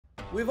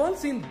We've all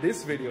seen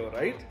this video,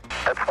 right?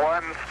 It's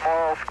one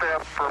small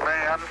step for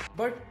man.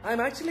 But I'm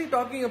actually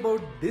talking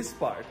about this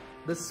part,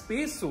 the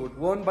spacesuit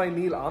worn by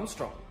Neil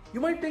Armstrong. You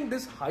might think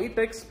this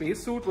high-tech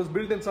spacesuit was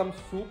built in some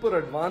super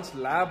advanced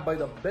lab by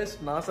the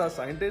best NASA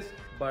scientists,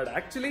 but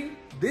actually,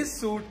 this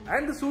suit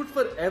and the suit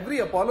for every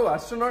Apollo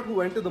astronaut who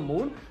went to the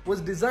moon was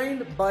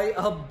designed by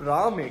a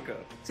bra maker.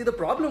 See, the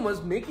problem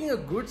was making a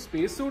good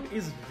spacesuit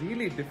is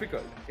really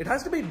difficult. It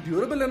has to be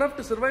durable enough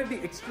to survive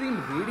the extreme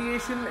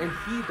radiation and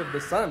heat of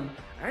the sun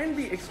and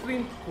the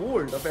extreme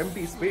cold of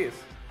empty space.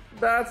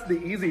 That's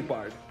the easy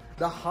part.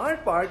 The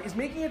hard part is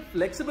making it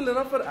flexible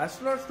enough for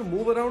astronauts to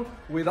move around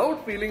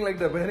without feeling like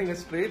they're wearing a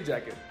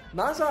straitjacket.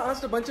 NASA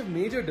asked a bunch of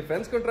major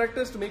defense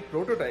contractors to make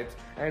prototypes,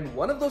 and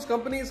one of those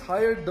companies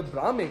hired the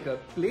bra maker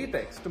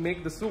Playtex to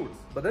make the suits.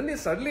 But then they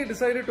suddenly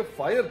decided to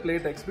fire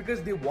Playtex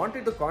because they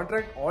wanted the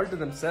contract all to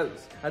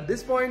themselves. At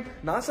this point,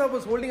 NASA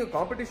was holding a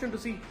competition to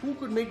see who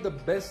could make the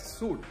best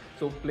suit.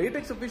 So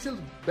Playtex officials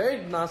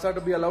begged NASA to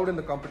be allowed in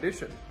the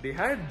competition. They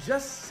had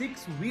just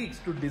 6 weeks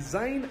to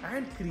design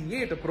and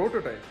create a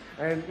prototype.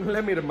 And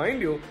let me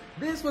remind you,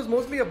 this was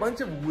mostly a bunch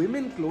of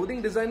women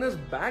clothing designers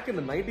back in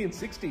the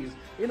 1960s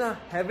in a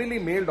heavily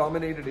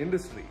male-dominated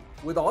industry.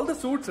 With all the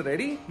suits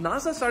ready,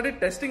 NASA started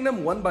testing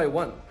them one by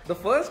one. The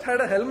first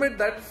had a helmet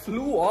that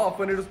flew off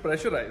when it was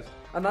pressurized.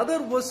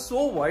 Another was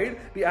so wide,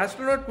 the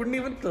astronaut couldn't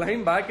even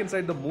climb back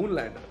inside the moon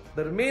lander.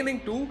 The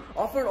remaining two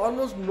offered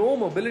almost no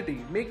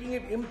mobility, making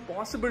it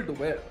impossible to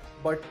wear.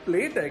 But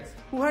Playtex,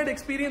 who had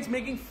experience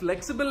making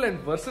flexible and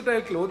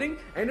versatile clothing,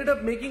 ended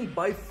up making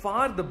by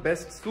far the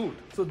best suit.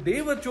 So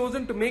they were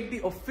chosen to make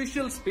the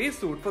official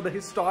spacesuit for the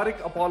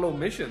historic Apollo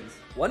missions.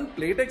 One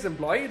Playtex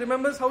employee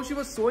remembers how she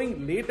was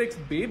sewing latex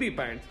baby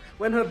pants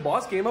when her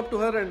boss came up to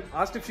her and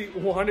asked if she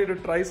wanted to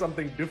try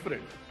something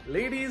different.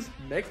 Ladies,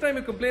 next time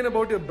you complain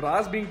about your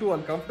bras being too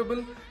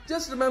uncomfortable,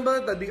 just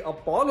remember that the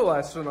Apollo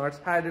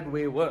astronauts had it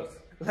way worse.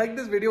 Like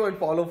this video and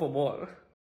follow for more.